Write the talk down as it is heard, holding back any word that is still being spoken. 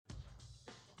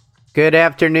Good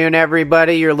afternoon,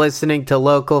 everybody. You're listening to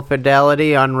Local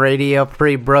Fidelity on Radio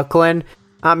Free Brooklyn.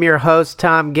 I'm your host,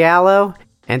 Tom Gallo,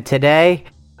 and today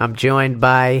I'm joined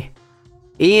by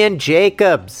Ian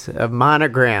Jacobs of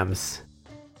Monograms.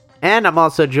 And I'm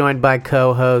also joined by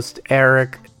co-host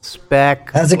Eric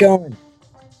Speck. How's it going?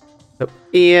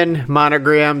 Ian,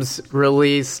 Monograms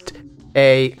released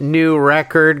a new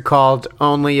record called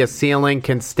Only a Ceiling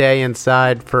Can Stay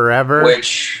Inside Forever.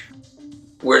 Which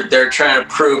they're trying to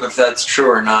prove if that's true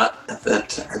or not.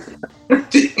 But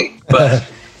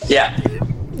yeah.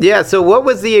 Yeah, so what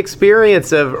was the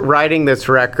experience of writing this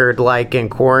record like in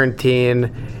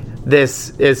quarantine?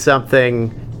 This is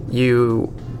something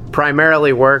you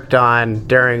primarily worked on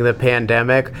during the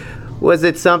pandemic. Was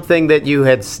it something that you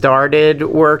had started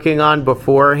working on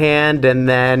beforehand, and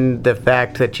then the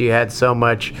fact that you had so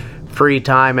much free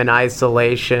time and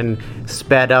isolation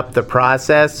sped up the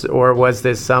process, or was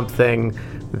this something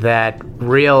that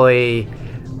really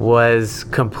was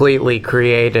completely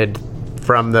created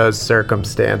from those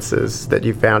circumstances that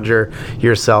you found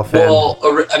yourself in? Well,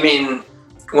 I mean,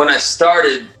 when I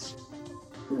started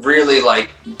really like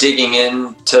digging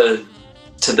into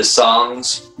the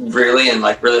songs, really, and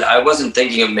like really, I wasn't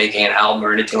thinking of making an album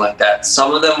or anything like that.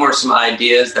 Some of them were some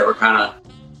ideas that were kind of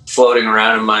floating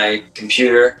around in my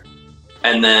computer,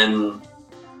 and then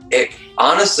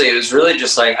honestly, it was really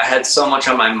just like I had so much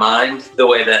on my mind, the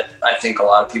way that I think a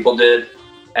lot of people did,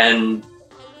 and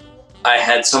I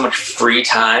had so much free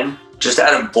time just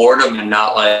out of boredom and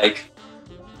not like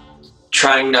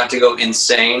trying not to go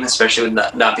insane, especially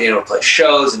with not being able to play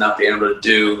shows and not being able to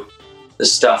do the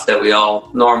stuff that we all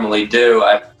normally do.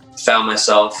 I found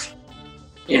myself,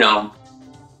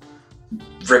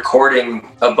 recording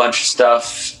a bunch of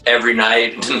stuff every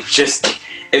night, and just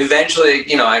eventually,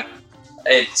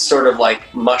 it sort of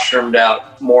like mushroomed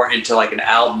out more into like an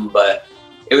album. But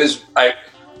it was, I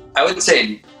would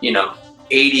say,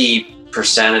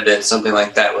 80% of it, something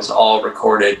like that, was all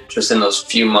recorded just in those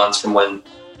few months from when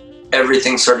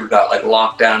everything sort of got like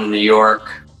locked down in New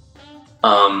York,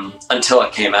 until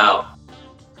it came out.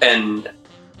 And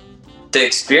the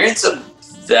experience of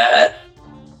that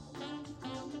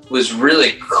was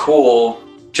really cool,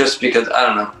 just because, I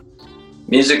don't know,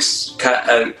 music's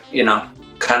kind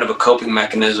of a coping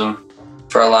mechanism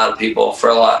for a lot of people,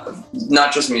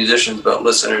 not just musicians, but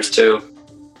listeners too.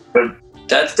 But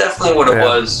that's definitely what it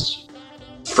was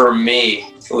for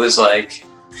me. It was like,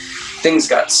 things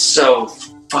got so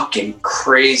fucking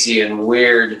crazy and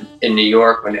weird in New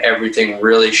York when everything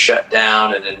really shut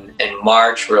down, and in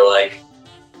March we're like,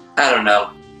 I don't know,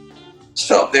 it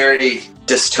felt very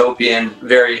dystopian,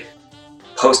 very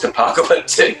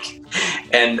post-apocalyptic,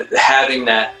 and having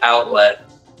that outlet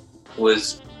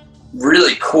was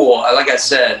really cool. Like I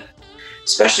said,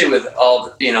 especially with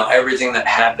all everything that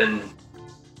happened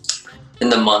in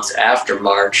the months after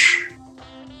March,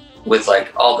 with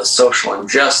like all the social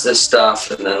injustice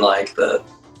stuff, and then like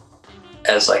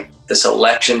as this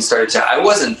election started I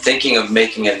wasn't thinking of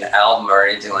making an album or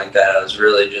anything like that. I was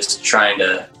really just trying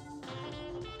to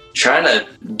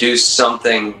do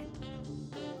something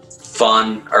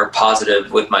fun or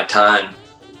positive with my time.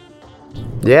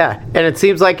 Yeah, and it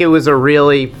seems like it was a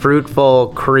really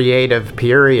fruitful creative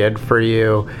period for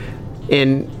you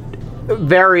in a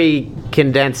very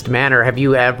condensed manner. Have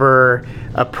you ever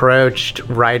approached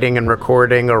writing and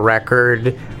recording a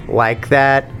record like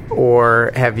that,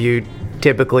 or have you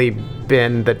typically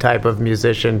been the type of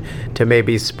musician to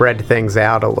maybe spread things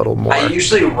out a little more? I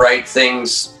usually write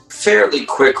things fairly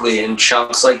quickly in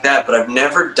chunks like that, but I've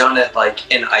never done it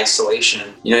like in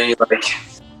isolation.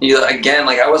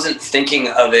 I wasn't thinking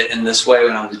of it in this way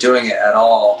when I was doing it at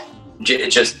all.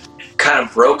 It just kind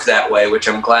of broke that way, which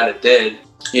I'm glad it did.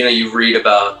 You read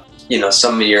about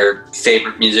some of your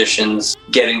favorite musicians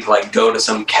getting to like go to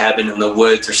some cabin in the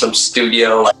woods or some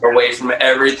studio, like away from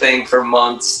everything for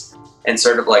months, and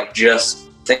sort of like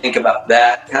just think about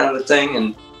that kind of a thing.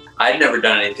 And I'd never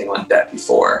done anything like that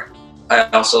before. I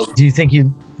also... Do you think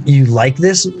you like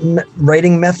this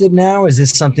writing method now? Is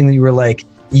this something that you were like,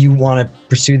 you want to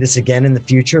pursue this again in the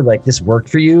future? Like this worked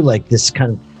for you? Like this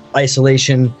kind of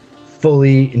isolation,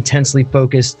 fully intensely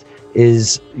focused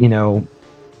is,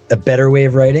 a better way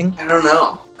of writing? I don't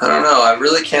know. I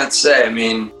really can't say. I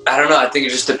mean, I don't know. I think it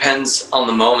just depends on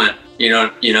the moment.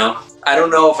 I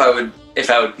don't know if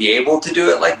I would be able to do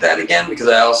it like that again, because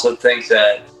I also think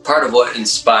that part of what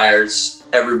inspires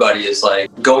everybody is like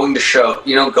going to shows.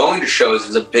 Going to shows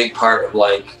is a big part of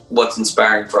like what's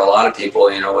inspiring for a lot of people,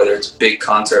 whether it's big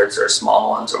concerts or small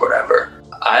ones or whatever.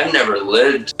 I've never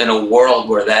lived in a world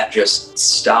where that just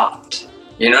stopped.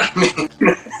 You know what I mean?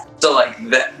 So like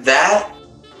that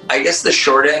I guess the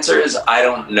short answer is I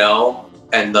don't know,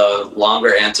 and the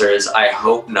longer answer is I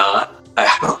hope not. I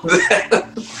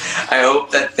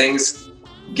hope that things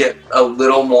get a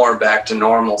little more back to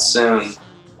normal soon,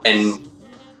 and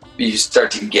you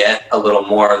start to get a little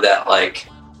more of that like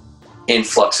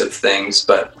influx of things.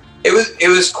 But it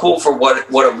was cool for what it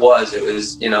was. It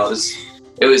was, you know,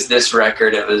 it was this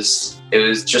record. It was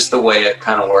just the way it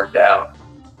kind of worked out.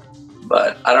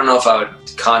 But I don't know if I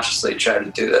would consciously try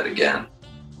to do that again.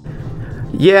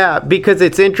 Yeah, because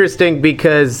it's interesting,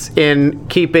 because in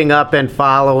keeping up and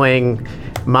following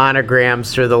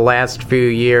Monograms for the last few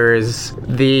years,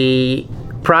 the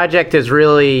project has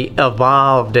really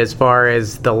evolved as far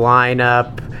as the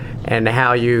lineup and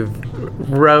how you've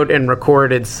wrote and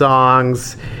recorded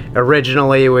songs.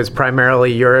 Originally, it was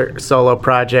primarily your solo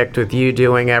project with you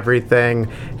doing everything,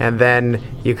 and then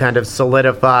you kind of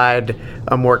solidified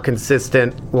a more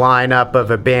consistent lineup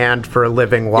of a band for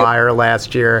Living Wire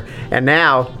last year. And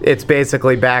now it's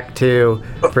basically back to,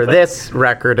 for this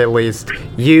record at least,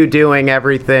 you doing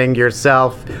everything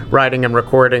yourself, writing and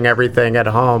recording everything at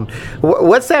home.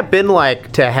 What's that been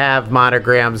like to have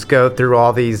Monograms go through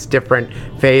all these different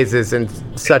phases in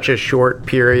such a short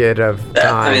period of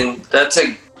time? I mean, that's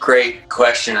a great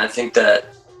question. I think that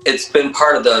it's been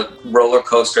part of the roller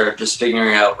coaster of just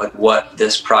figuring out like what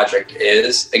this project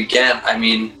is. Again, I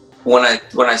mean, when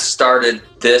I started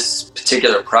this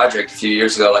particular project a few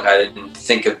years ago, like I didn't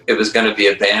think it was going to be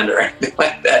a band or anything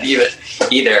like that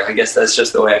either. I guess that's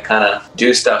just the way I kind of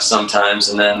do stuff sometimes.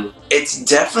 And then it's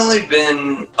definitely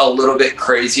been a little bit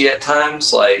crazy at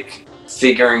times, like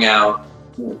figuring out,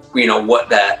 you know, what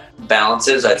that balance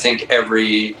is. I think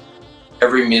every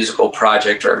musical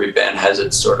project or every band has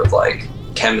its sort of like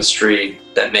chemistry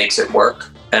that makes it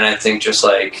work. And I think just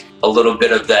like a little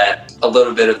bit of that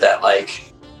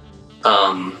like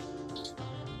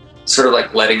sort of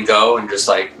like letting go and just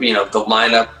like, you know, the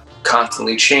lineup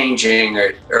constantly changing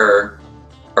or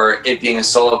it being a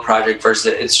solo project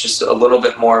versus it's just a little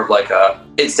bit more of like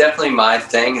it's definitely my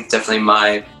thing. It's definitely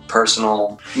my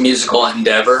personal musical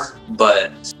endeavor,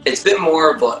 but it's been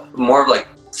more of like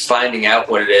finding out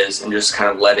what it is and just kind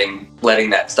of letting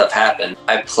that stuff happen.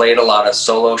 I played a lot of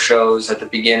solo shows at the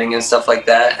beginning and stuff like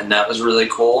that, and that was really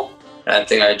cool. And I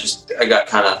think I got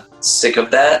kind of sick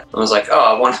of that. I was like, oh,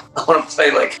 I want to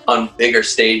play like on bigger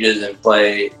stages and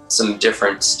play some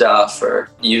different stuff or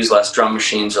use less drum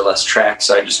machines or less tracks.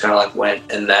 So I just kind of like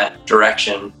went in that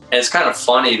direction. And it's kind of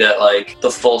funny that like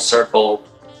the full circle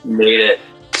made it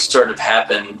sort of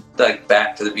happen like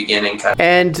back to the beginning kind of.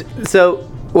 And so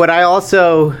what I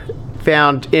also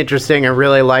found interesting and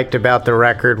really liked about the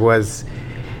record was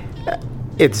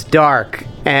it's dark.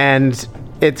 And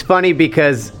it's funny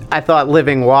because I thought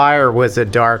Living Wire was a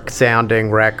dark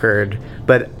sounding record,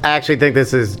 but I actually think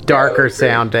this is darker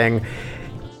sounding.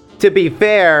 To be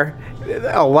fair,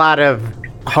 a lot of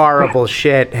horrible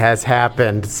shit has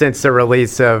happened since the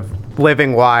release of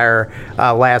Living Wire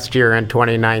last year in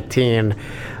 2019.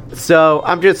 So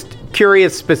I'm just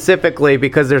curious specifically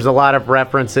because there's a lot of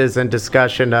references and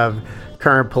discussion of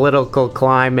current political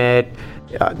climate,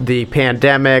 the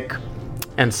pandemic,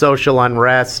 and social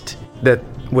unrest that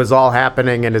was all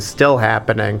happening and is still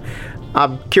happening.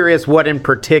 I'm curious what in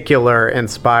particular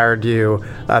inspired you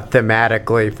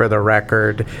thematically for the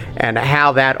record and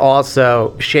how that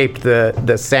also shaped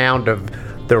the sound of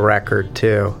the record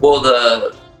too. Well,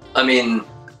 the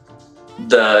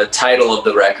title of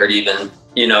the record even,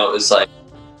 you know, it was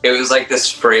like this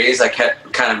phrase I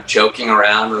kept kind of joking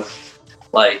around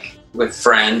with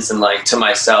friends and like to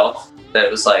myself that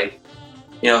it was like,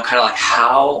 you know, kind of like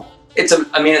how it's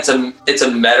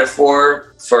a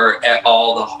metaphor for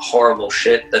all the horrible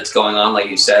shit that's going on, like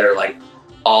you said, or like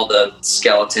all the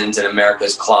skeletons in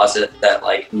America's closet that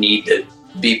like need to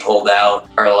be pulled out,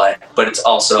 or like, but it's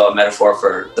also a metaphor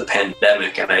for the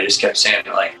pandemic. And I just kept saying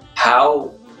like,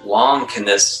 how long can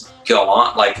this go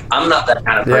on? Like, I'm not that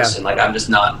kind of person. Like, I'm just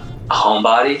not a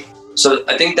homebody. So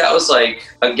I think that was like,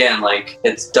 again, like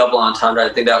it's double entendre.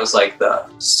 I think that was like the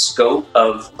scope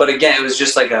of, but again, it was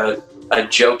just like a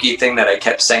jokey thing that I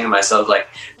kept saying to myself, like,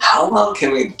 how long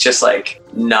can we just like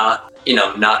not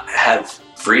have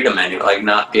freedom anymore, like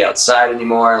not be outside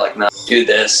anymore, like not do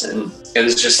this. And it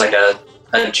was just like a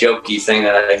jokey thing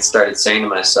that I started saying to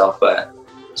myself. But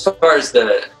as far as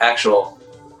the actual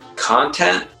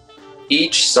content,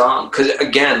 each song, because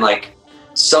again, like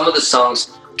some of the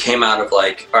songs came out of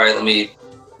like, all right, let me,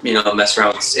 you know, mess around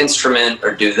with this instrument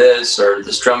or do this or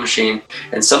this drum machine.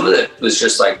 And some of it was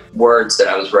just like words that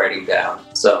I was writing down.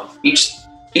 So each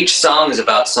song is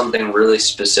about something really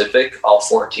specific. All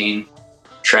 14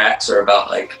 tracks are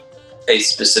about like a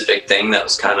specific thing that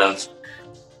was kind of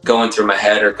going through my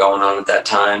head or going on at that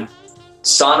time.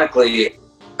 Sonically,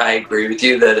 I agree with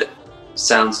you that it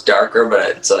sounds darker, but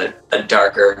it's a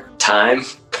darker time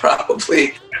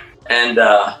probably. And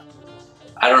that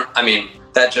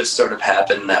just sort of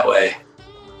happened that way.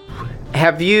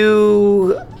 Have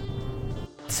you,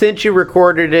 since you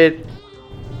recorded it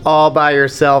all by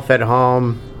yourself at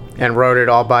home and wrote it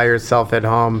all by yourself at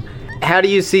home, how do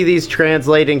you see these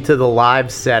translating to the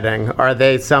live setting? Are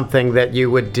they something that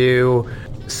you would do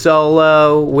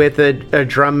solo with a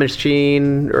drum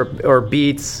machine or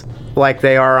beats like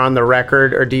they are on the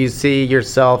record, or do you see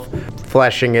yourself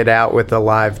fleshing it out with a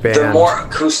live band? The more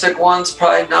acoustic ones,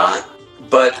 probably not.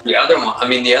 But the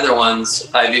other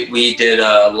ones, we did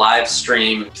a live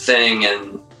stream thing,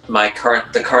 and the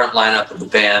current lineup of the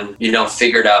band,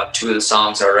 figured out 2 of the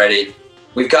songs already.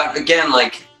 We've got, again,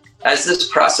 like, as this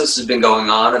process has been going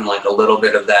on, and like a little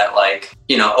bit of that, like,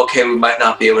 okay, we might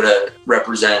not be able to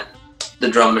represent the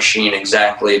drum machine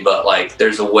exactly, but like,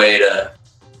 there's a way to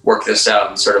work this out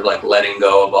and sort of like letting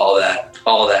go of all that,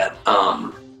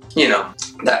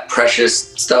 that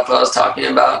precious stuff I was talking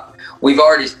about. We've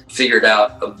already figured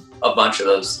out a bunch of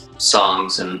those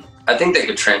songs, and I think they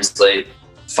could translate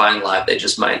fine live. They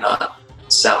just might not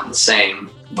sound the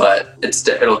same, but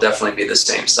it'll definitely be the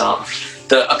same song.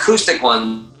 The acoustic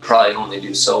one probably only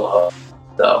do solo,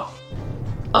 though.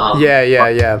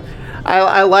 Yeah.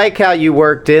 I like how you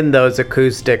worked in those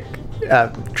acoustic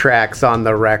tracks on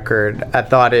the record. I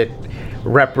thought it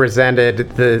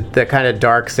represented the kind of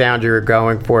dark sound you were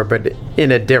going for, but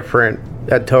in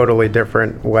a totally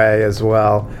different way as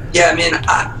well. Yeah, I mean,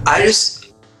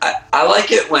 I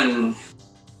like it when,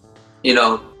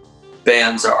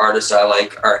 bands or artists I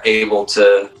like are able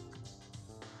to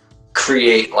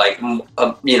create like,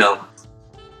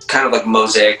 kind of like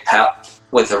mosaic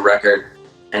with a record,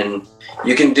 and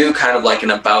you can do kind of like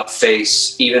an about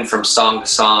face even from song to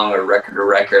song or record to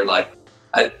record. Like,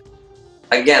 I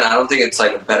don't think it's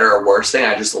like a better or worse thing.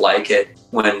 I just like it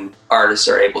when artists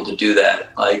are able to do that.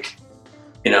 Like,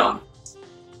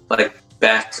 like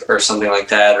Beck or something like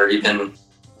that, or even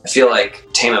I feel like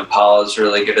Tame Impala is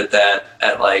really good at that,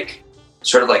 at like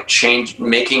sort of like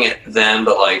making it them,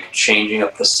 but like changing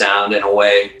up the sound in a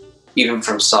way, even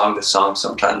from song to song.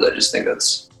 Sometimes I just think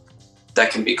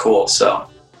that can be cool. So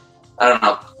I don't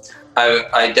know.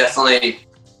 I definitely,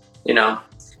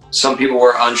 some people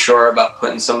were unsure about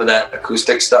putting some of that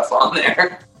acoustic stuff on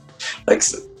there, like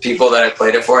people that I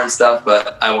played it for and stuff,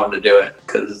 but I wanted to do it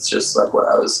because it's just like what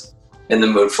I was in the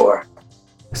mood for.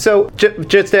 So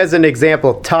just as an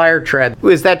example, Tire Tread,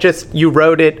 was that just you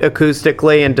wrote it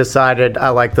acoustically and decided, I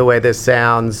like the way this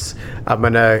sounds, I'm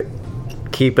going to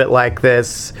keep it like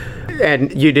this,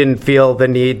 and you didn't feel the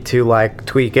need to like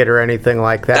tweak it or anything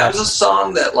like that? That was a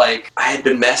song that like I had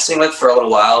been messing with for a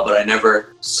little while, but I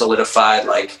never solidified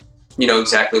like,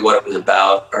 exactly what it was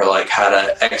about or like how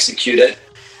to execute it.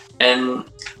 And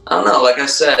I don't know, like I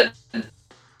said,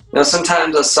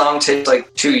 sometimes a song takes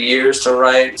like 2 years to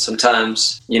write.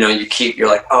 Sometimes, you're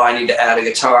like, oh, I need to add a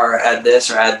guitar, or add this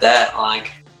or add that.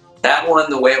 Like that one,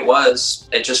 the way it was,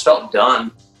 it just felt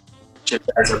done.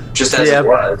 Just as it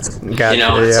was.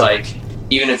 Gotcha, it's like,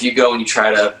 even if you go and you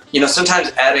try to,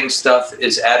 sometimes adding stuff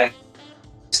is adding,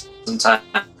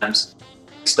 sometimes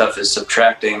stuff is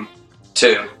subtracting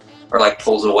too, or like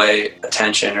pulls away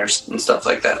attention and stuff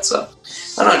like that. So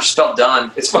I don't know, it just felt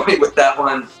done. It's funny with that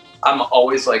one, I'm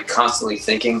always like constantly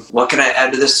thinking, what can I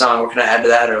add to this song? What can I add to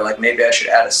that? Or like, maybe I should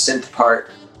add a synth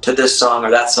part to this song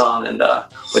or that song. And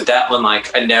with that one,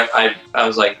 like I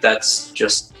was like, that's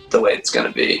just the way it's going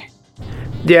to be.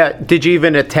 Yeah. Did you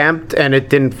even attempt and it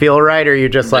didn't feel right, or you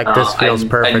just like, this feels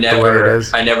perfect the way it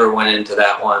is? I never went into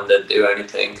that one to do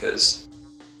anything because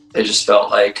it just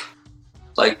felt like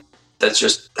that's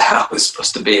just how it was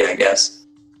supposed to be, I guess.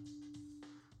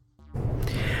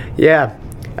 Yeah.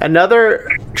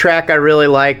 Another track I really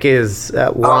like is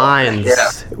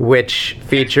Lines, which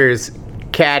features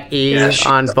Cat E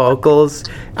on vocals.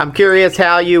 I'm curious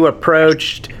how you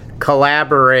approached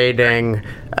collaborating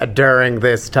during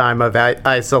this time of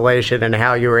isolation and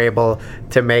how you were able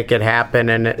to make it happen.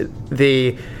 And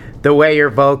the way your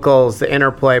vocals, the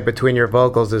interplay between your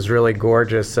vocals is really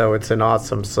gorgeous. So it's an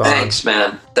awesome song. Thanks,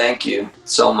 man. Thank you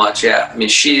so much. Yeah. I mean,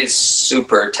 she's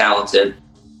super talented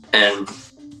and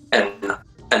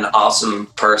an awesome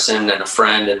person and a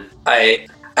friend. And I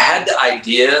had the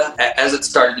idea as it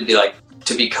started to be like,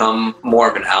 to become more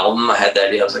of an album. I had the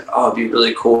idea. I was like, oh, it'd be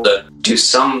really cool to do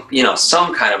some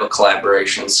kind of a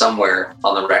collaboration somewhere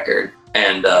on the record.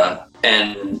 And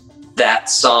that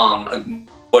song,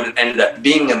 what it ended up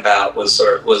being about was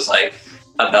like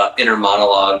about inner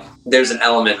monologue. There's an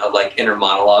element of like inner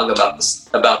monologue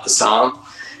about the song.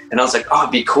 And I was like, oh,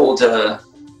 it'd be cool to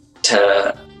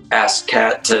ask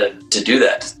Kat to do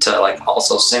that, to like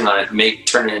also sing on it,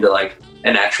 turn it into like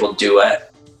an actual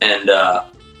duet. And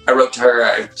I wrote to her,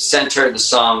 I sent her the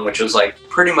song, which was like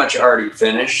pretty much already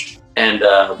finished. And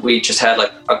we just had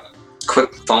like a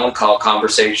quick phone call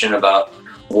conversation about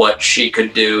what she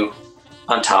could do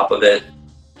on top of it,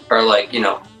 or like, you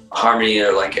know, harmony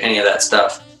or like any of that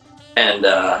stuff. And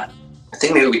I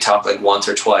think maybe we talked like once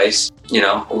or twice, you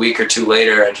know, a week or two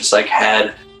later, I just like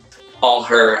had all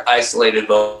her isolated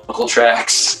vocal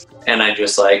tracks, and I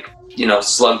just like, you know,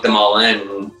 slugged them all in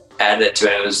and added it to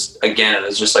it. It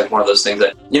was just like one of those things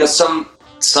that, you know, some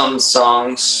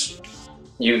songs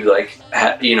you like,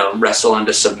 you know, wrestle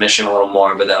into submission a little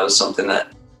more, but that was something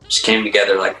that just came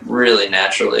together like really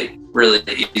naturally, really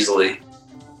easily.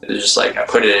 It was just like, I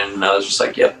put it in and I was just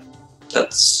like, yep,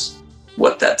 that's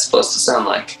what that's supposed to sound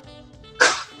like.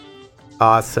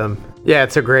 Awesome. Yeah,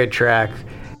 it's a great track.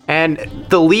 And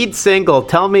the lead single,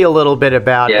 tell me a little bit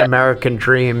about American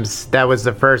Dreams. That was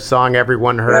the first song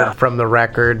everyone heard from the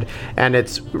record. And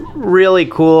it's really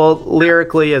cool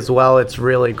lyrically as well. It's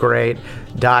really great.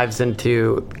 Dives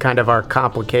into kind of our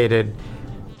complicated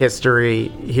history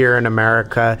here in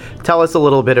America. Tell us a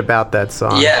little bit about that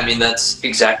song. Yeah, I mean, that's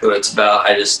exactly what it's about.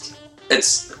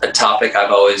 It's a topic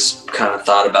I've always kind of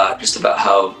thought about, just about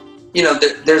how, you know,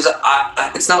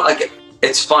 it's not like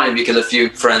it's funny because a few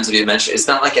friends of you mentioned it's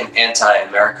not like an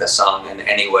anti-America song in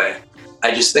any way.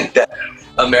 I just think that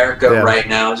America right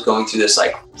now is going through this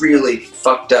like really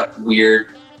fucked up,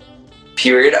 weird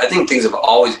period. I think things have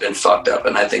always been fucked up,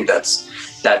 and I think that's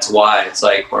why it's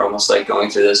like we're almost like going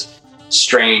through this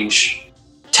strange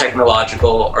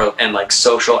technological and like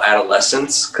social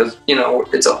adolescence, because, you know,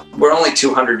 we're only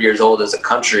 200 years old as a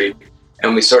country,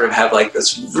 and we sort of have like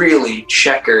this really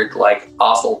checkered, like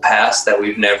awful past that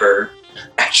we've never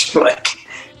actually like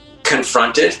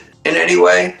confronted in any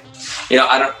way. You know,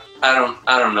 I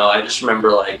don't know. I just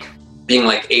remember like being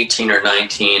like 18 or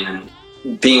 19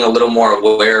 and being a little more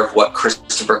aware of what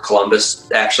Christopher Columbus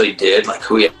actually did, like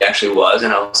who he actually was.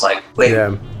 And I was like, wait,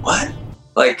 what?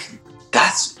 Like,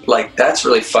 that's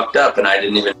really fucked up. And I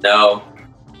didn't even know.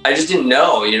 I just didn't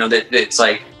know, you know, that it's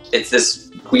like, it's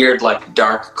this weird, like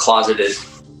dark closeted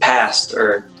past,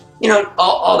 or, you know,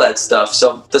 all that stuff.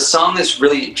 So the song is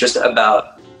really just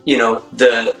about, you know,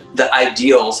 the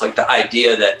ideals, like the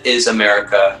idea that is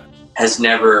America has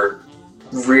never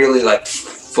really like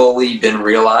fully been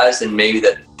realized, and maybe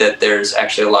that there's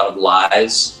actually a lot of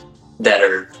lies that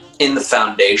are in the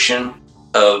foundation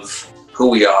of who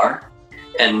we are.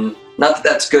 And not that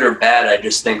that's good or bad. I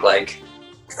just think like,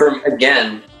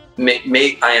 I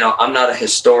know I'm not a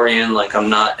historian, like I'm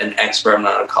not an expert, I'm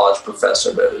not a college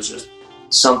professor, but it was just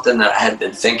something that I had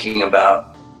been thinking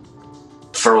about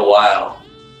for a while,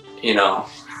 you know,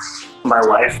 my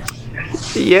wife.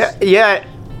 Yeah,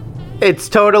 it's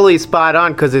totally spot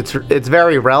on, because it's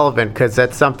very relevant, because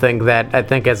that's something that I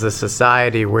think as a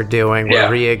society we're doing.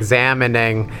 We're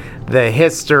re-examining the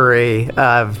history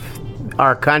of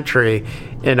our country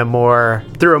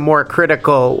through a more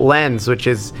critical lens, which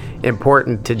is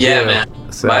important to do. Yeah,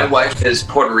 man. So. My wife is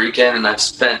Puerto Rican, and I've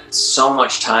spent so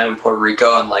much time in Puerto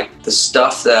Rico, and like the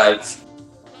stuff that I've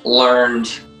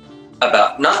learned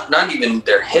about not even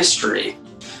their history,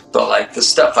 but like the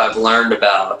stuff I've learned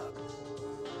about,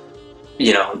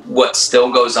 you know, what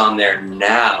still goes on there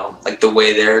now, like the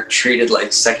way they're treated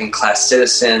like second-class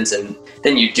citizens, and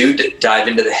then you do dive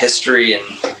into the history and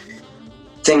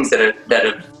things that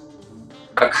have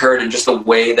occurred, and just the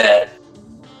way that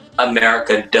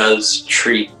America does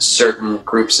treat certain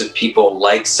groups of people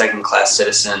like second-class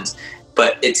citizens,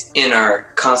 but it's in our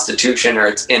Constitution, or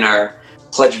it's in our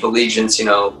Pledge of Allegiance, you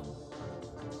know,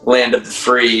 land of the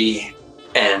free,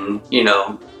 and, you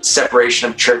know, separation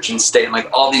of church and state, and like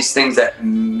all these things that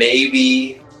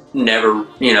maybe never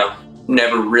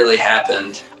really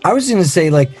happened. I was going to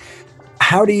say, like,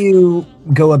 how do you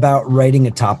go about writing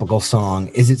a topical song?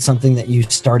 Is it something that you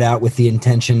start out with the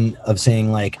intention of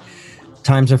saying like,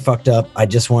 times are fucked up, I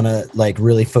just want to like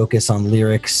really focus on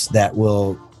lyrics that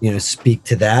will, you know, speak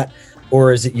to that?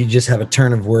 Or is it you just have a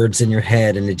turn of words in your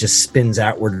head and it just spins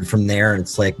outward from there, and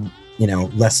it's like, you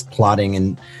know, less plotting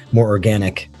and more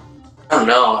organic? I don't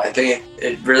know. I think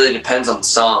it really depends on the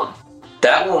song.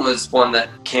 That one was one that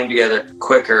came together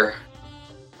quicker.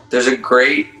 There's a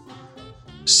great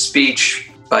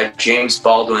speech by James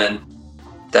Baldwin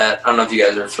that, I don't know if you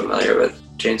guys are familiar with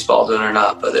James Baldwin or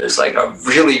not, but there's like a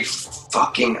really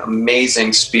fucking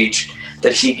amazing speech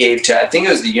that he gave to, I think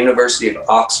it was the University of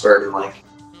Oxford in like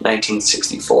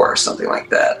 1964 or something like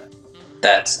that.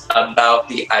 That's about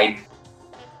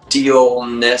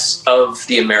idealness of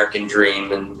the American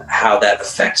dream and how that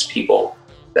affects people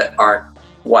that aren't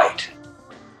white.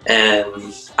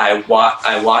 And I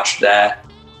watched that,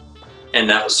 and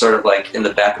that was sort of like in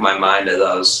the back of my mind as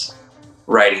I was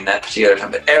writing that particular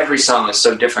time. But every song is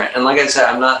so different. And like I said,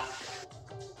 I'm not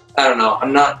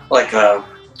a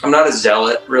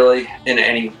zealot really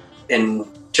in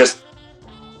just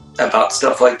about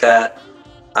stuff like that.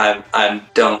 I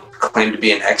don't claim to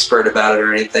be an expert about it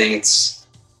or anything.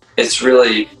 It's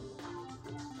really,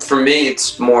 for me,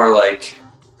 it's more like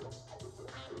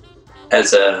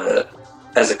as a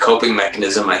coping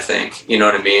mechanism, I think. You know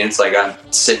what I mean? It's like I'm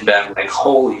sitting back and like,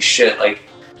 holy shit, like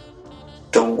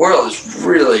the world is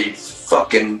really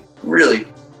fucking really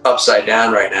upside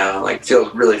down right now, and like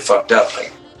feels really fucked up.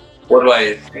 Like what do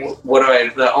I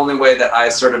the only way that I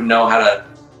sort of know how to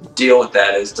deal with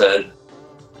that is to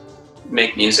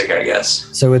make music, I guess.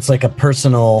 So it's like a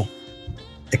personal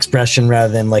expression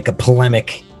rather than like a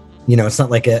polemic, you know, it's not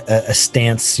like a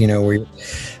stance, you know, where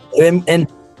and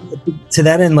to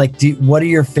that end, like what are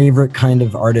your favorite kind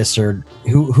of artists, or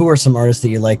who are some artists that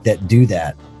you like that do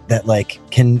that like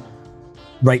can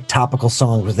write topical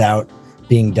songs without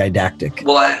being didactic?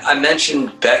 Well, I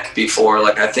mentioned Beck before.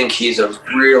 Like, I think he's a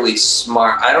really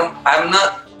smart. I'm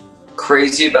not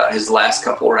crazy about his last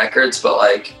couple records, but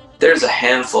like, there's a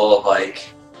handful of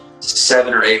like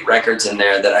 7 or 8 records in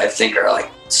there that I think are like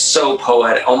so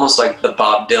poetic, almost like the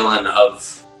Bob Dylan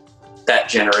of that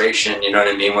generation. You know what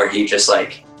I mean? Where he just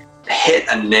like hit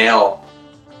a nail,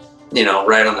 you know,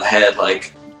 right on the head,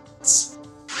 like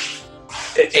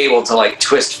able to like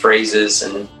twist phrases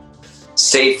and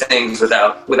say things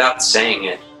without saying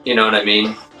it, you know what I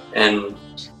mean? And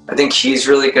I think he's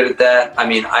really good at that. I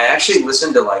mean, I actually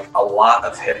listen to like a lot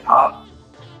of hip hop.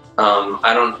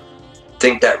 I don't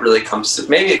think that really comes through.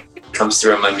 Maybe it comes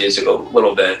through in my music a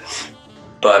little bit,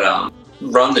 but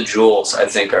Run the Jewels, I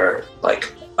think, are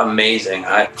like amazing.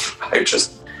 I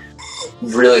just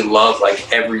really love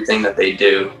like everything that they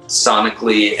do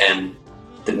sonically and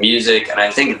the music, and I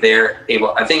think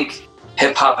I think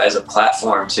hip hop as a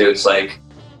platform too. It's like,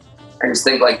 I just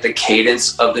think like the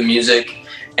cadence of the music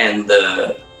and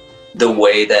the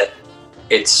way that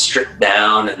it's stripped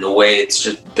down and the way it's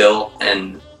just built,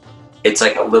 and it's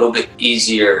like a little bit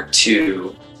easier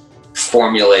to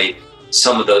formulate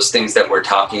some of those things that we're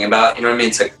talking about. You know what I mean?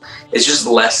 It's like, it's just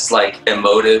less like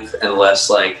emotive and less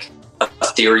like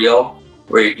ethereal,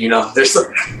 where, you know, there's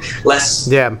less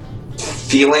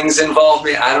feelings involved.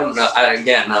 I don't know.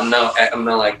 I'm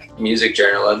no like music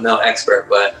journalist, I'm no expert,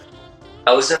 but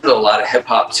I listen to a lot of hip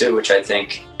hop too, which I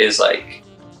think is like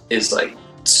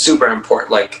super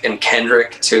important. Like, and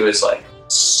Kendrick too is like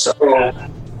so.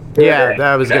 Yeah,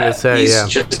 I was gonna say. He's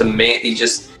just amazing. He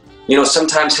just, you know,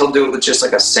 sometimes he'll do it with just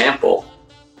like a sample,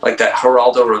 like that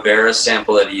Geraldo Rivera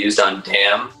sample that he used on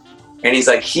Damn, and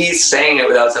he's saying it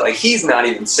without, like, he's not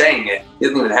even saying it. He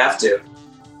doesn't even have to.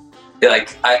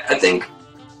 Like, I think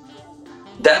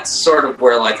that's sort of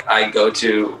where like I go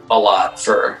to a lot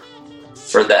for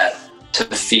that, to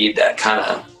feed that kind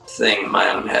of thing in my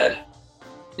own head,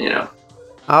 you know.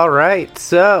 All right,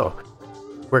 so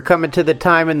we're coming to the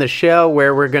time in the show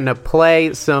where we're going to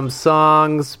play some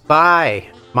songs by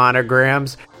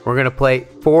Monograms. We're going to play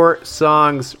 4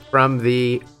 songs from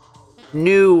the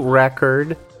new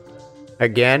record.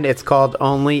 Again, it's called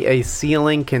Only a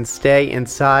Ceiling Can Stay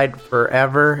Inside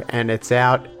Forever, and it's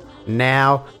out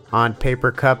now on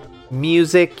Paper Cup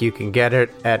Music. You can get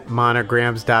it at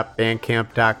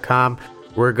monograms.bandcamp.com.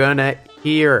 We're going to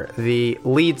hear the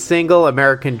lead single,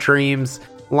 American Dreams,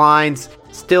 lines,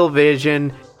 Still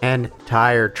Vision, and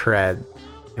Tire Tread.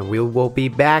 And we will be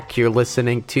back. You're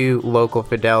listening to Local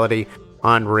Fidelity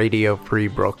on Radio Free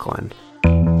Brooklyn.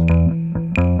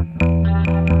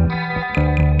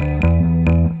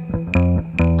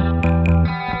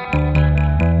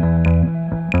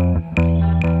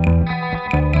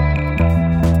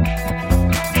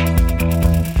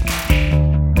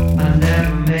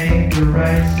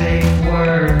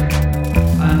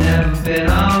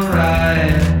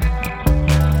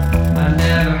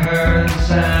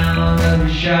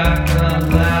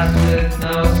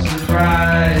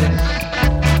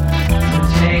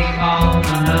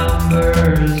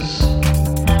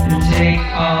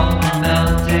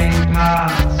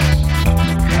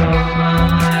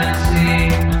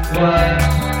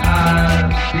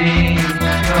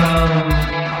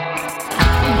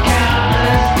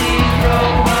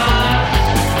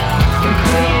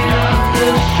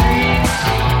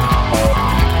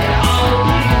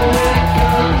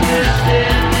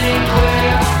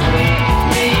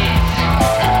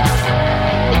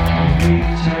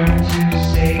 Return to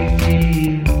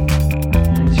safety,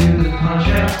 into the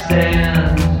contrast.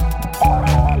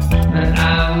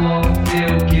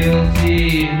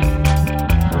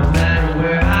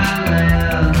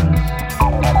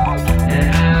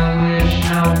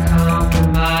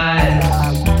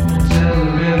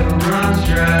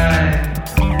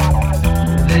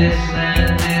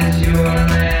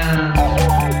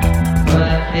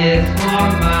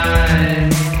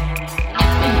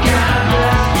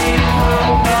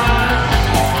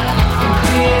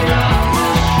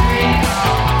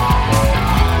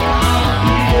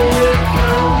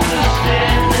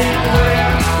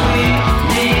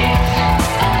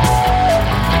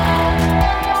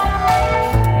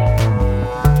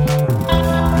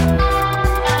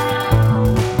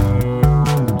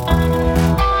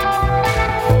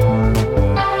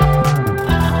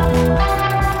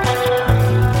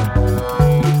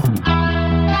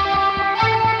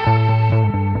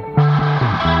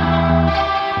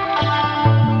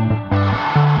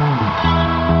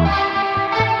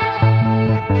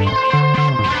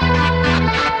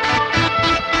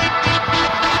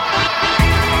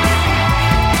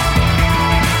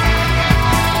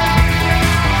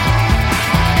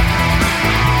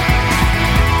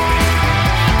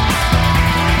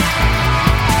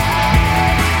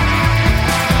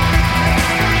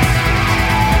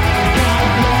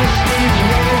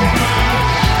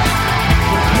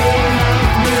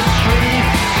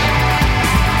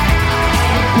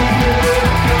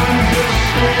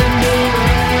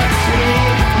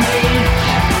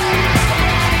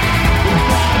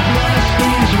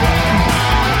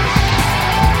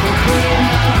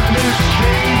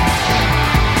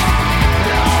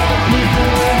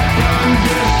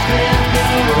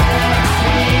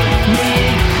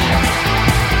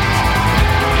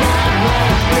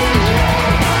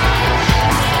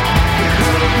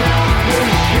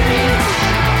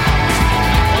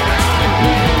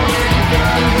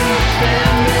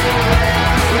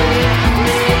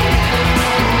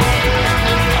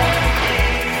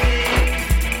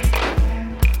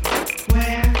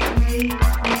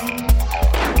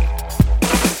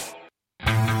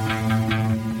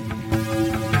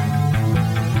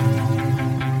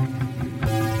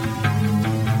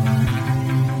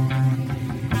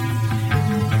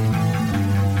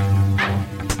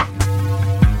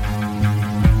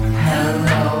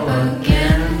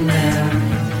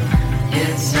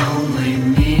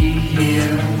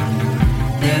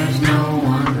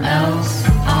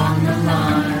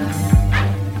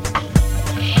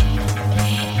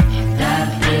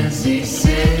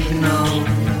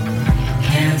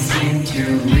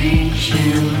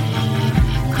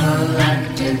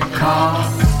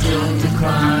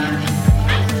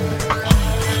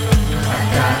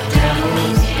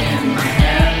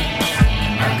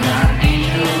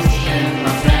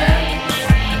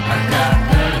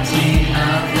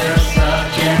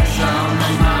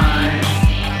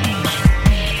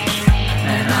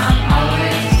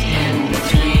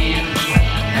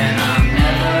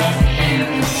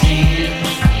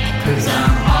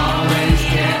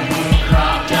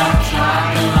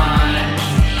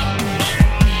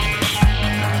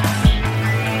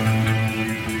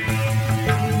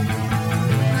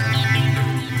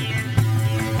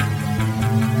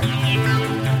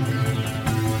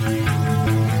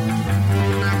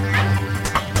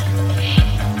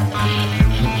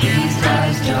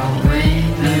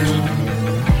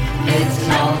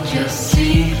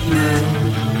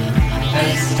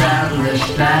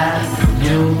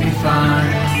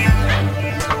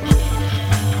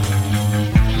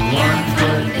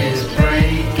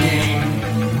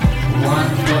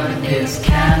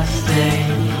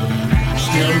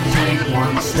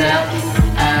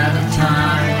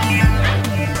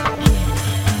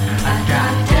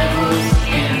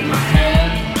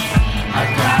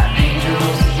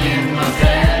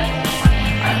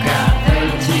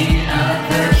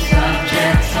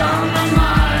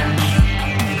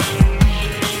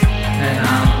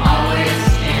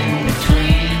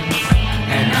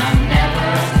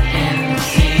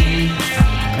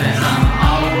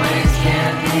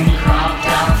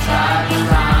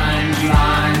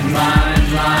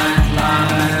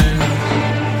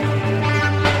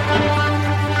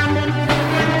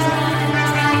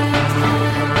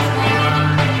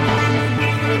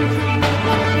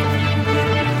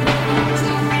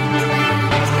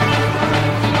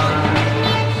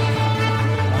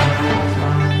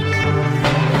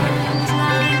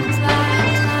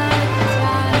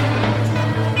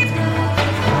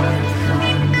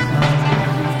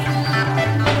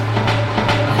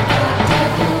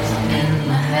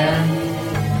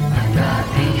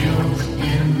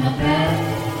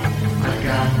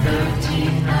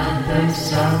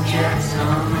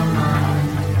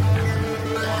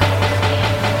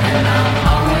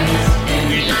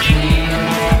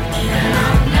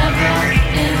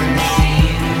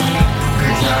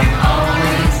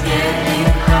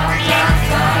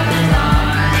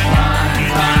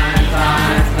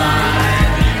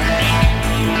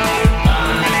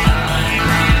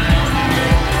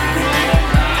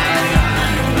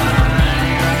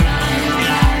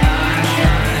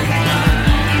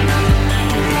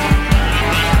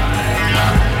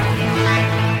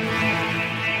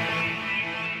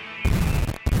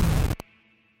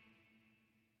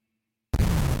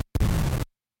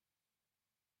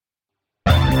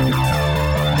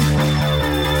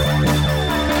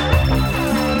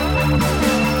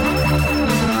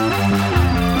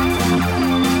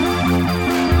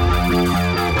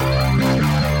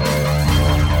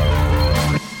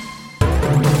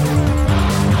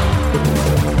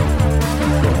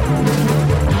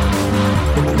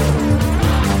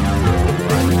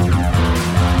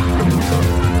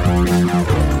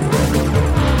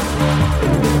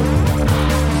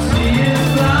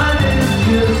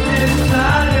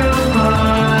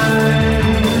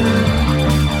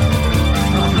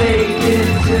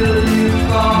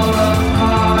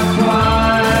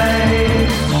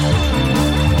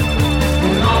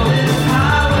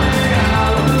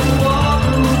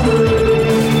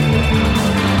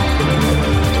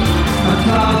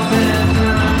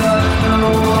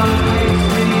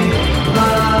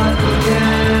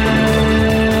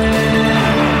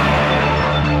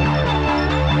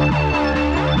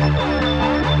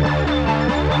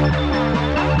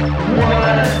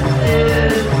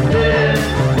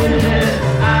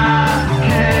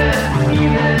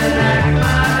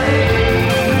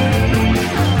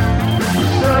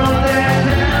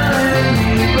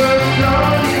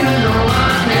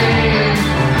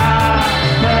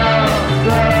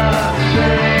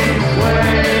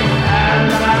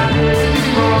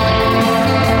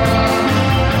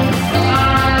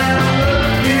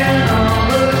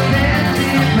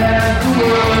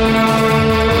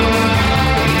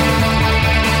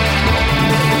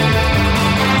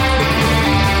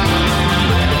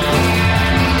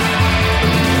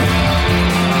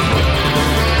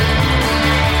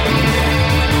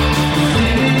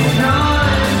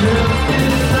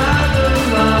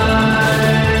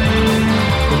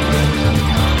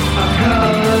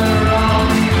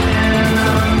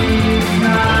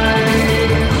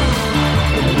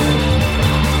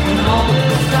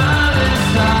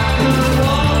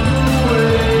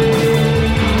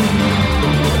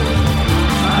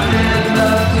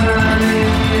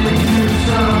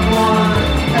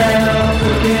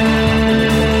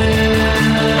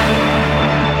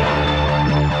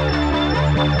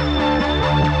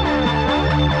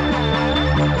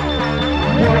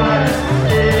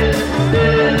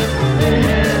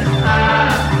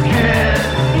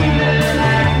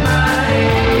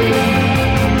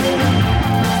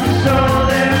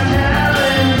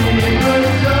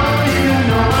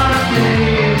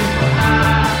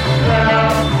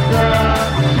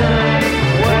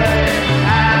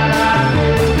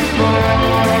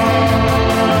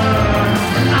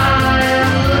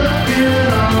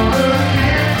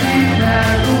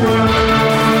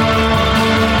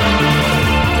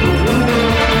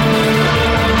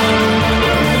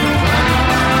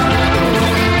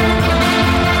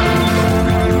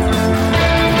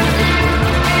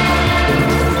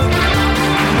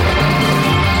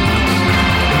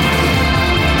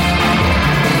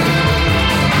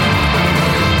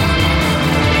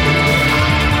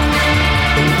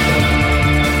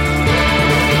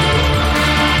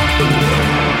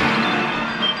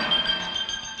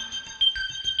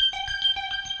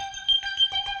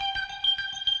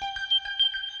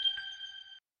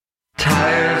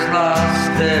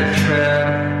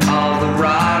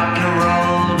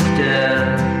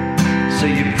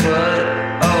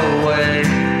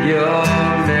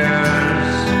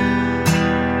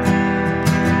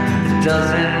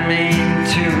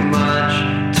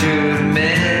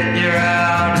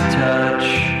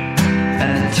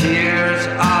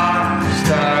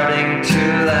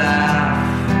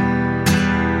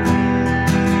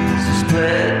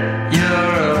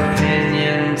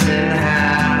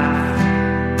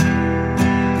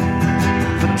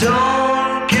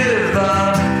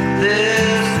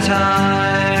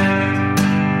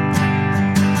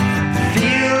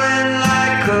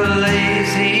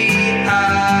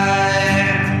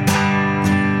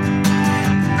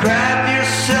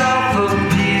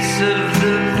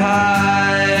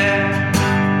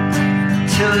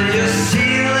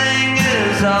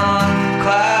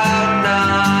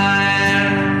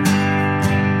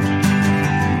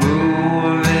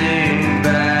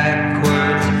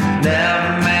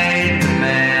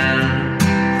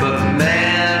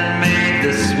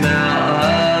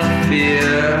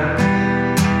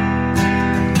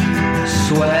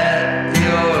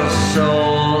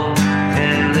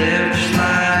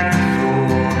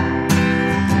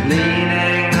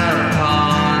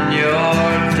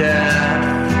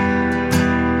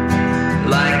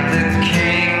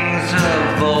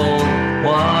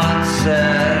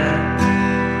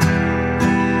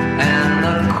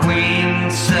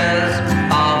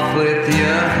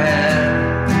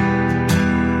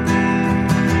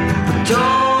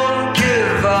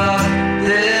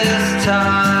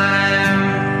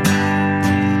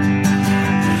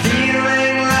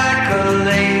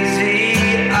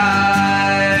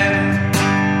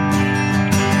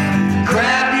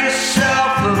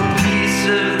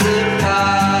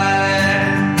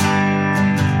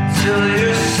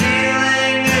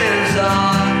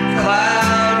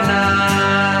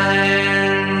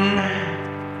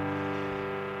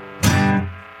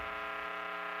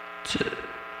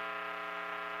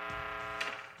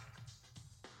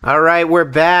 All right, we're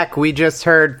back. We just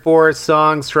heard 4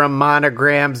 songs from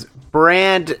Monogram's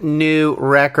brand new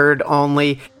record,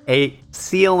 Only a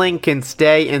Ceiling Can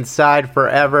Stay Inside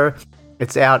Forever.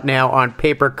 It's out now on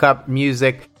Paper Cup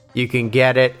Music. You can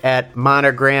get it at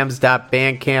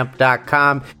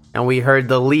monograms.bandcamp.com. And we heard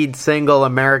the lead single,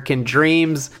 American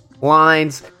Dreams,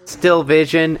 Lines, Still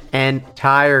Vision, and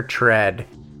Tire Tread.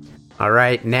 All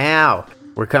right, now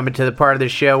we're coming to the part of the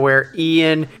show where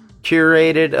Ian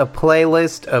curated a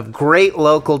playlist of great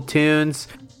local tunes,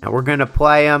 and we're going to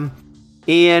play them.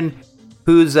 Ian,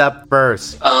 who's up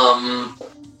first?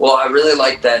 Well, I really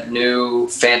like that new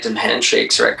Phantom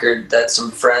Handshakes record that some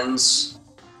friends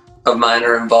of mine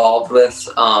are involved with,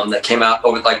 that came out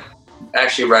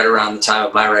actually right around the time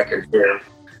of my record here.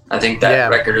 I think that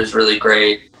record is really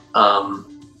great.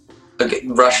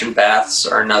 Russian Baths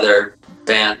are another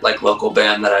band, like local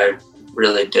band, that I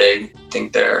really dig. I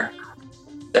think they're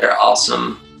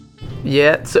awesome.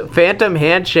 Yeah, so Phantom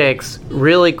Handshakes,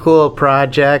 really cool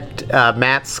project.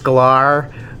 Matt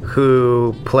Sklar,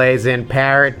 who plays in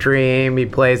Parrot Dream, he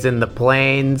plays in The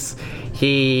Plains.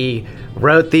 He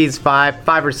wrote these five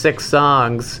or six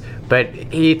songs, but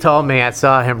he told me, I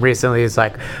saw him recently, he's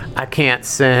like, I can't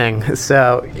sing.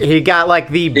 So he got like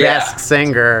the best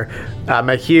singer. I'm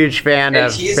a huge fan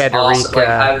of Federica. Awesome.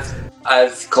 Like,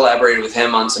 I've collaborated with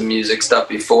him on some music stuff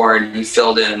before, and he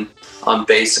filled in on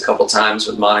bass a couple times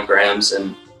with Monograms,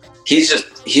 and he's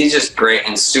just great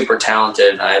and super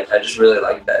talented. I just really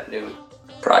like that new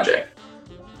project.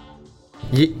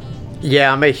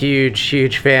 Yeah, I'm a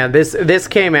huge fan. This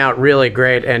came out really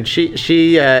great, and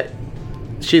she's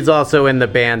also in the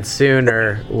band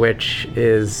Sooner, which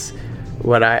is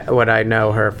what I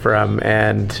know her from,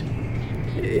 and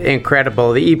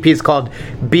incredible. The EP is called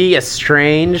Be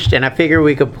Estranged, and I figure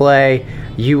we could play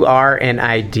You Are an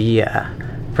Idea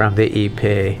from the EP.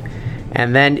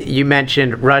 And then you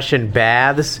mentioned Russian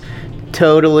Baths,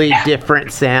 totally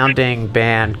different sounding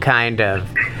band, kind of,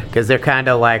 because they're kind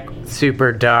of like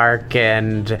super dark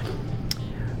and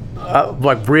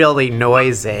like really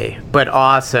noisy, but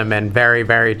awesome and very,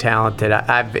 very talented.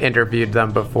 I've interviewed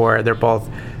them before. They're both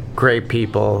great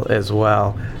people as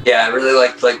well. Yeah, I really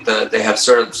like they have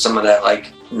sort of some of that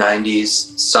like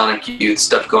 90s Sonic Youth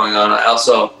stuff going on.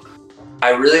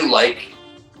 I really like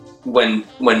when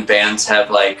bands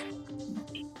have like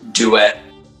duet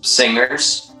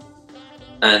singers,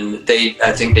 and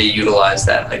I think they utilize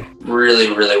that like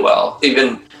really, really well.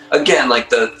 Even again, like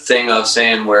the thing of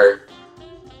saying where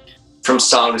from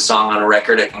song to song on a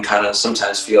record, it can kind of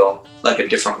sometimes feel like a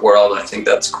different world. I think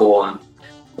that's cool, and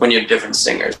when you have different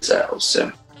singers, that helps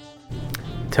too.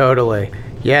 Totally.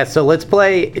 Yeah, so let's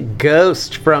play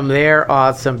Ghost from their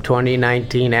awesome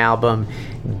 2019 album,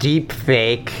 Deep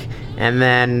Fake. And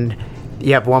then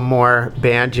you have one more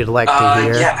band you'd like to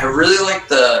hear? Yeah, I really like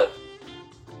the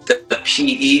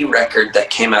PE record that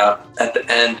came out at the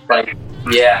end. Like,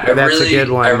 yeah, that's a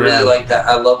good one. I really like that.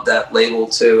 I love that label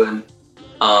too, and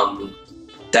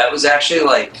that was actually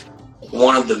like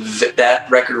one of that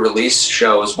record release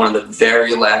show was one of the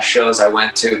very last shows I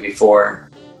went to before,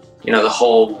 the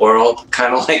whole world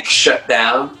kind of like shut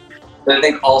down. But I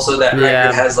think also that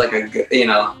record has like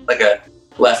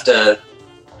left a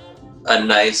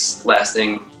nice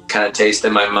lasting kind of taste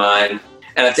in my mind,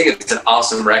 and I think it's an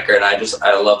awesome record. I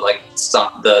love like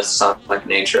the sonic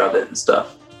nature of it and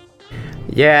stuff.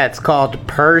 Yeah, it's called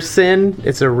Person.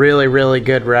 It's a really, really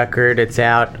good record. It's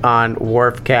out on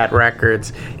Wharf Cat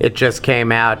Records. It just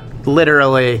came out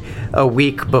literally a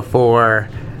week before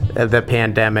the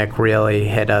pandemic really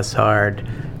hit us hard.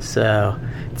 So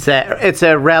it's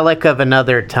a relic of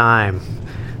another time.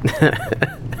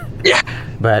 Yeah.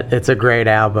 But it's a great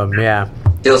album, yeah.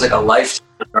 Feels like a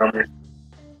lifetime.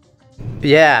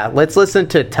 Yeah, let's listen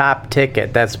to Top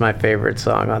Ticket. That's my favorite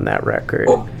song on that record.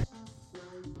 Cool.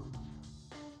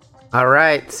 All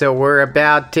right, so we're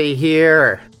about to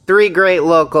hear 3 great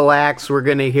local acts. We're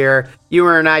going to hear You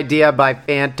Were an Idea by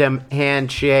Phantom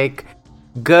Handshake,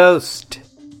 Ghost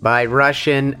by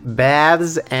Russian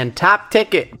Baths, and Top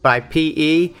Ticket by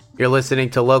PE. You're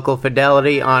listening to Local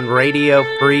Fidelity on Radio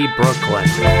Free Brooklyn.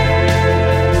 I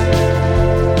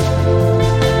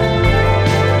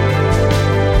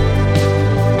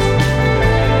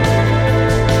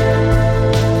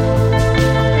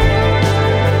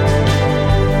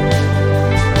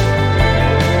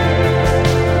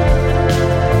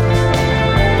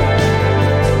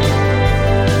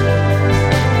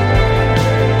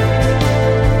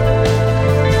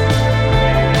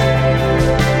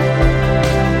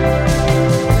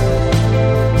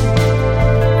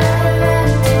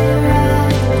went to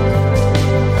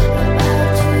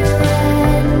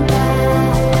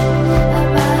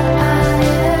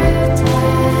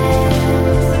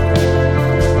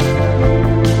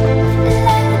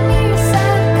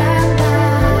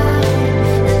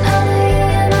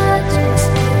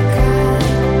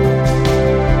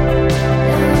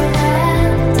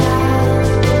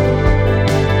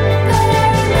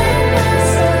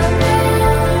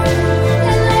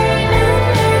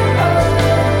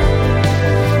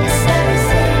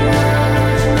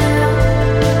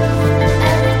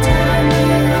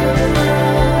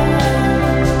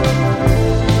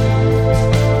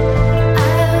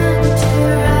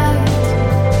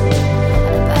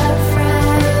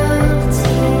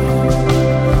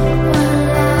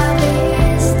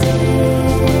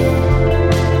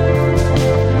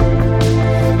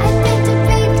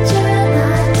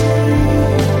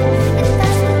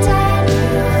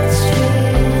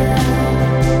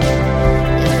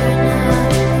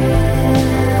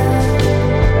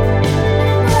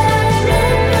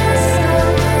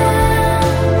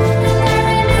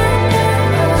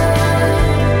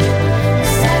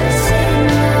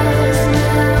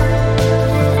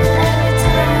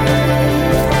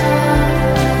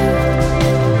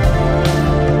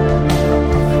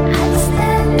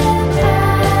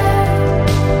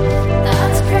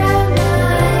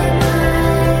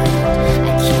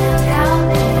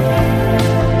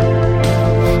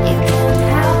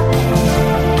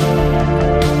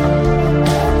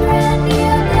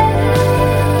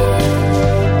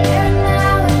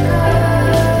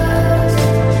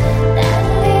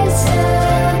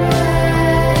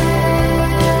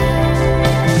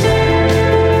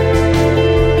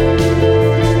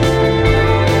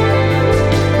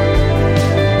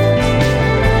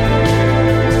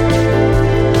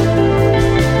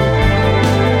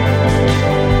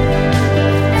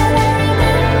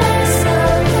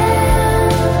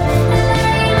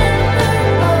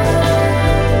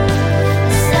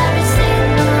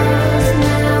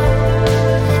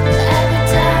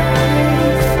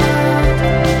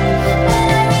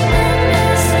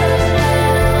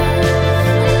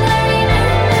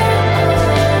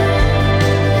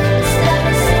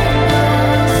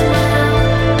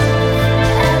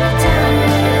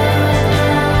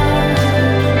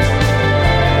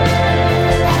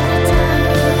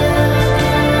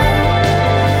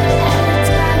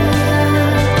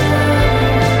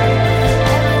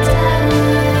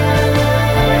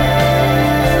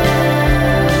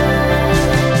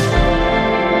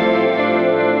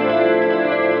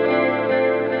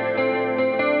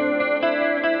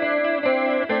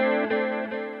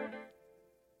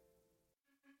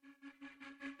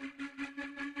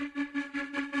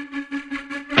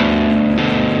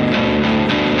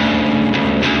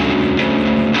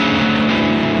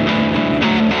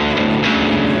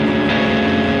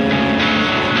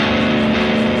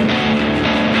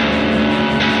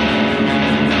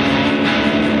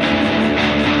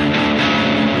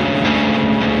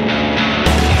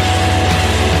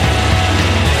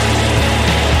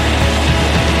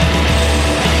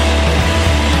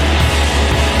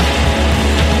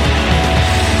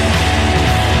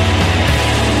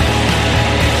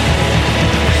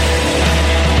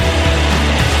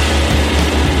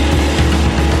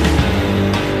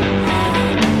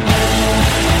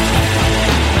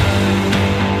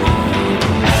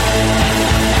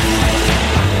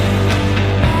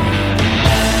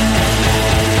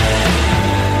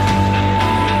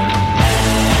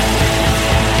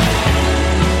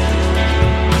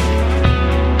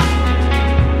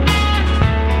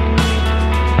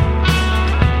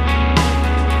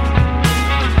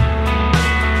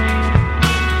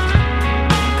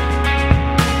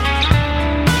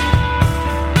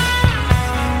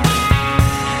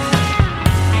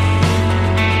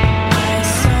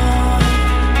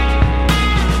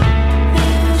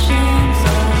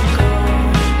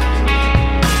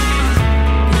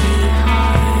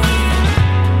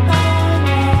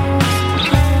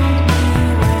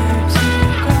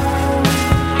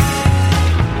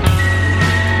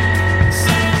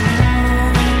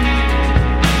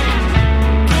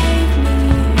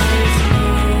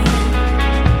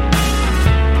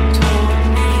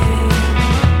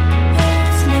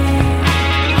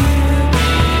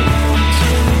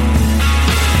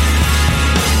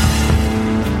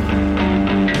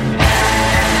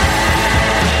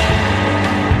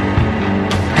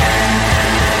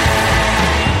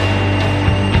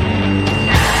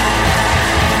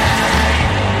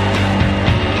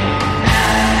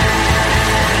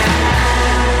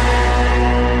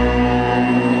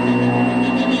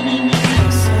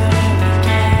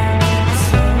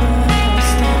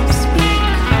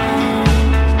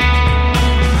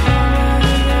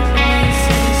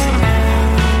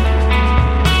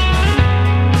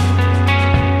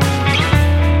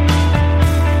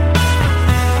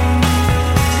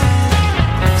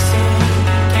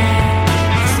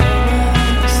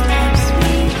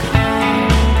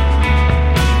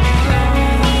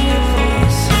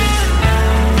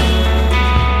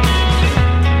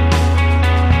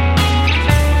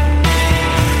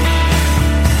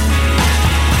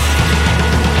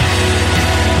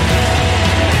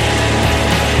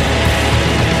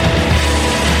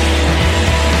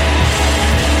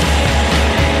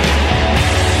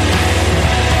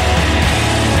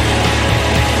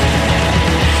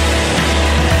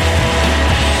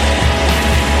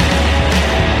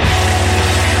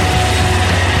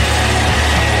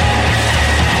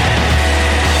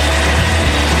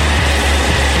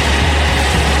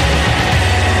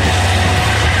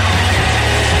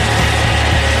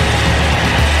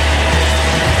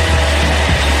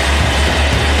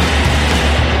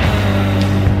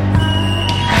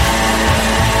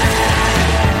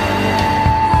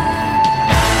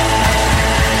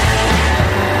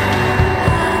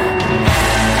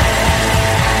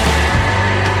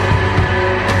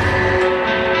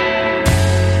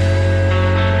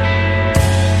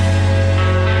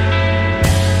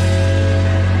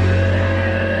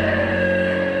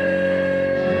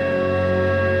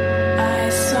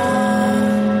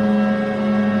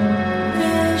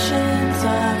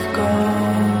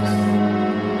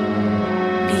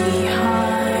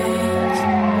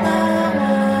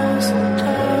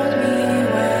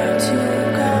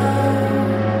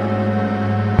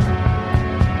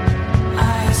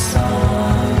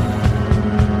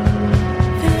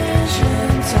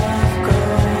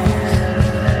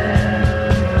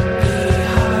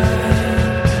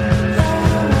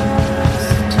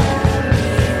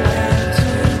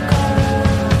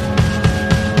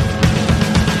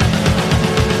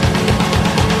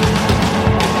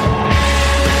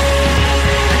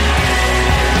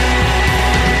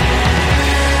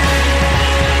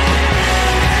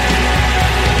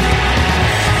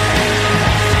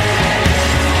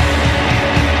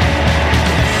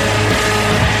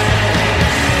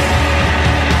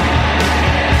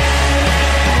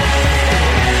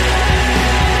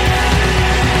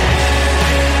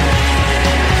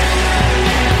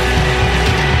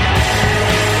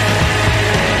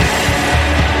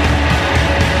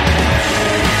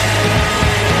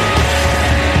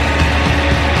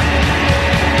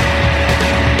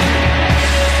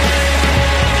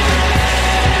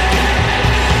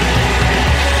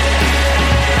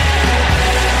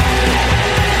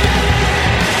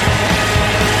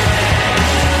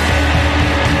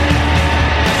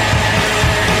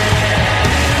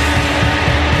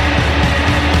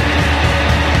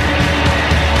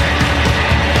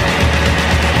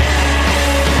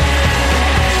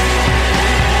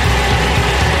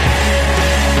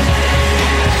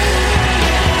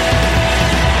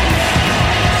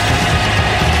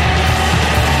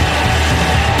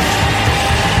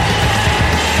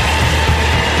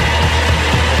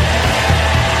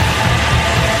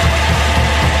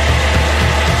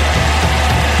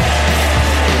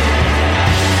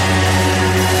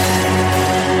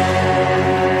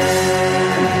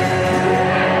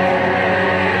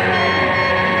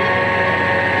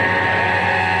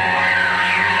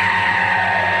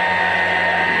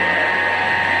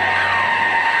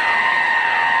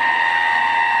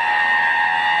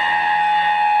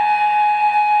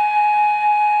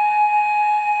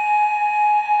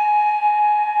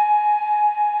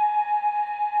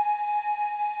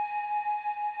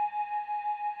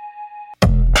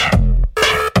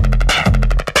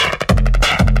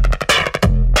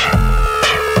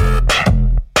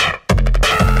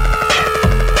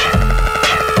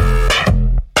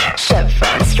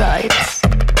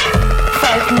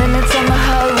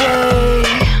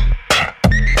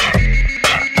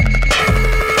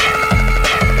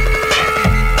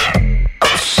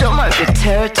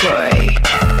territory.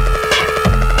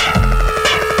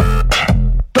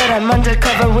 But I'm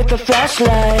undercover with a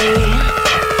flashlight.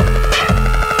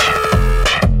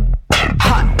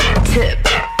 Hot tip.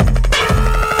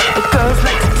 The girls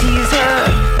like to tease her.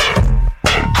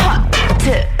 Hot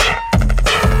tip.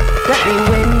 Let me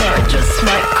win or I just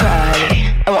might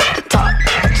cry. I want the top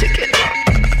ticket. I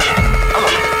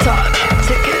want the top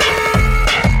ticket.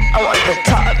 I want the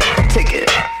top ticket.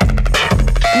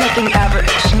 Nothing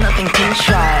average, nothing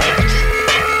contrived.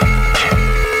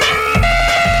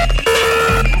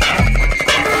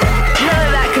 None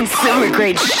of that consumer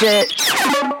grade shit.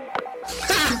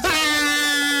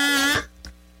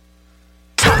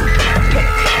 Top pick.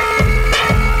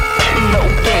 No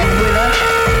game winner.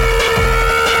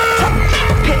 Top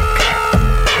pick.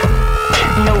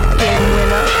 No game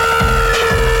winner.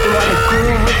 You wanna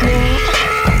groove with me?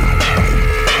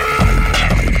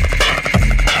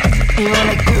 You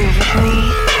wanna groove with me?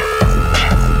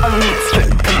 I need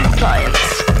strict compliance.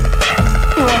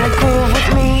 You wanna groove with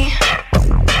me?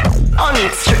 I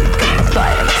need strict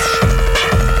compliance.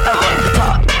 I want the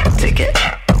top ticket.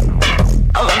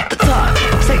 I want the top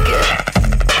ticket.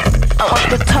 I want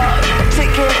the top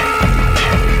ticket.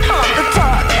 I want the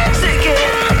top ticket.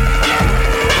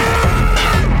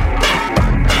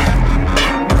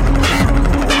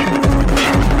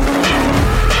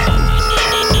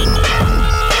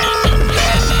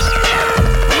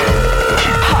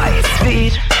 High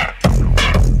speed,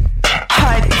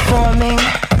 high performing,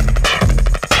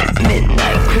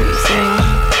 midnight cruising,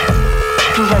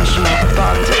 conventional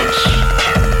bondage.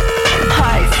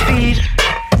 High speed,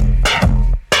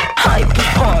 high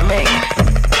performing,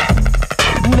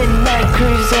 midnight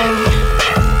cruising,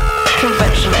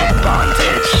 conventional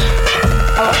bondage.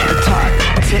 I want the top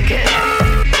ticket.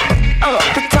 I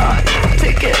want the top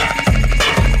ticket.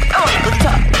 I want the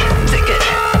top ticket.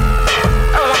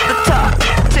 I want the top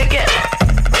ticket.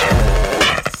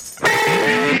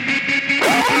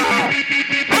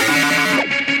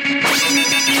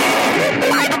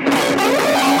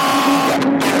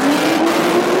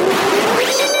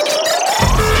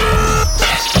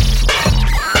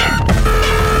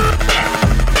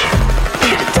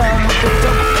 Beat it down with the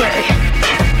double play.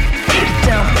 Beat it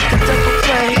down with the double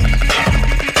play.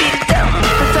 Beat it down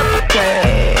with the double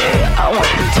play. I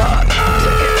want the top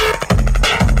ticket.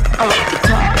 I want the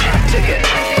top ticket.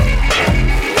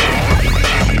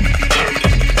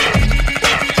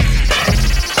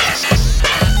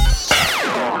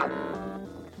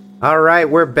 All right,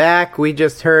 we're back. We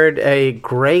just heard a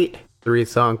great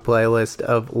 3-song playlist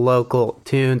of local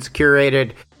tunes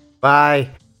curated by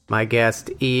my guest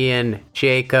Ian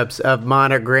Jacobs of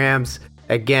Monograms.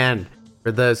 Again,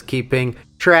 for those keeping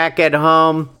track at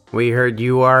home, we heard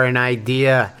You Are an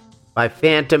Idea by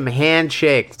Phantom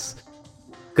Handshakes,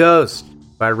 Ghost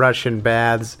by Russian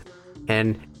Baths,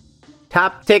 and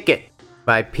Top Ticket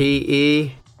by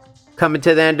P.E. Coming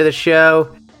to the end of the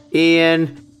show,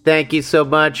 Ian, thank you so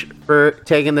much for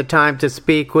taking the time to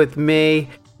speak with me.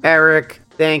 Eric,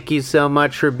 thank you so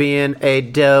much for being a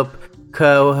dope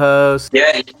co-host.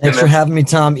 Yeah. Thanks for having me,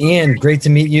 Tom. Ian, great to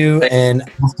meet you, and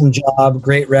awesome job.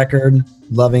 Great record.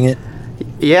 Loving it.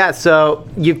 Yeah, so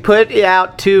you've put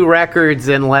out 2 records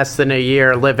in less than a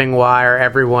year, Living Wire.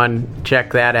 Everyone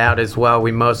check that out as well.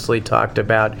 We mostly talked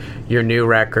about your new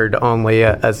record, Only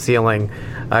a Ceiling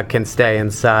Can Stay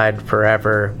Inside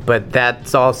Forever, but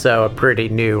that's also a pretty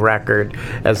new record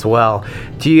as well.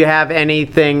 Do you have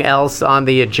anything else on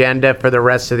the agenda for the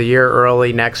rest of the year,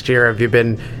 early next year? Have you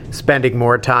been spending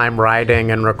more time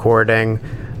writing and recording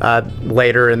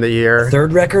later in the year?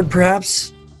 Third record,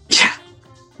 perhaps? Yeah.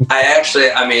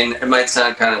 I mean, it might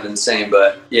sound kind of insane,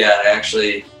 but yeah, I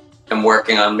actually am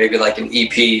working on maybe like an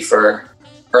EP for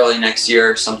early next year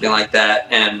or something like that.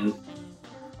 And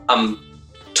I'm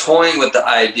toying with the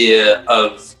idea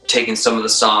of taking some of the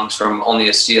songs from Only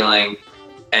a Ceiling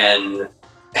and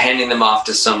handing them off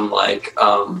to some like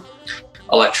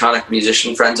electronic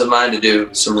musician friends of mine to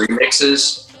do some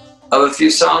remixes of a few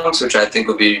songs, which I think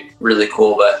would be really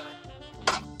cool. But,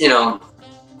 you know,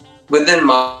 within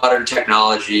modern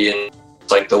technology and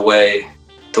like the way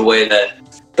that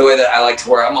I like to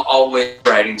work, I'm always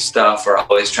writing stuff or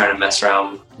always trying to mess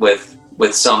around with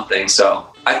something. So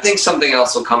I think something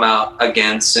else will come out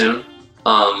again soon,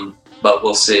 but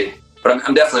we'll see. But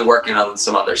I'm definitely working on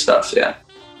some other stuff. Yeah.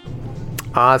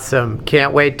 Awesome.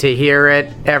 Can't wait to hear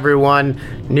it. Everyone,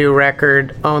 new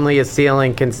record, Only a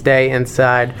Ceiling Can Stay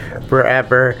Inside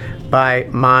Forever by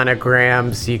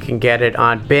Monograms. You can get it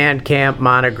on Bandcamp,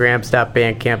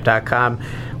 monograms.bandcamp.com.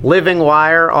 Living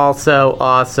Wire, also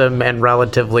awesome and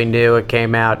relatively new. It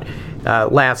came out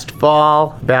last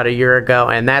fall, about a year ago,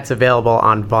 and that's available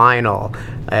on vinyl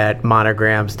at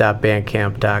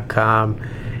monograms.bandcamp.com.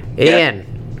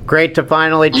 Ian, great to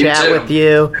finally chat with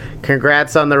you.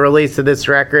 Congrats on the release of this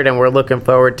record, and we're looking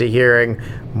forward to hearing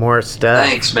more stuff.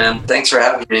 Thanks, man. Thanks for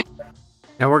having me.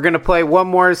 And we're going to play one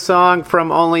more song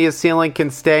from Only a Ceiling Can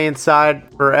Stay Inside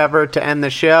Forever to end the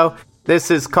show.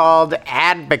 This is called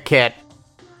Advocate.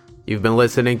 You've been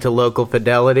listening to Local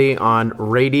Fidelity on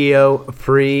Radio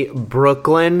Free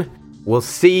Brooklyn. We'll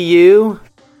see you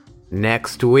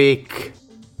next week.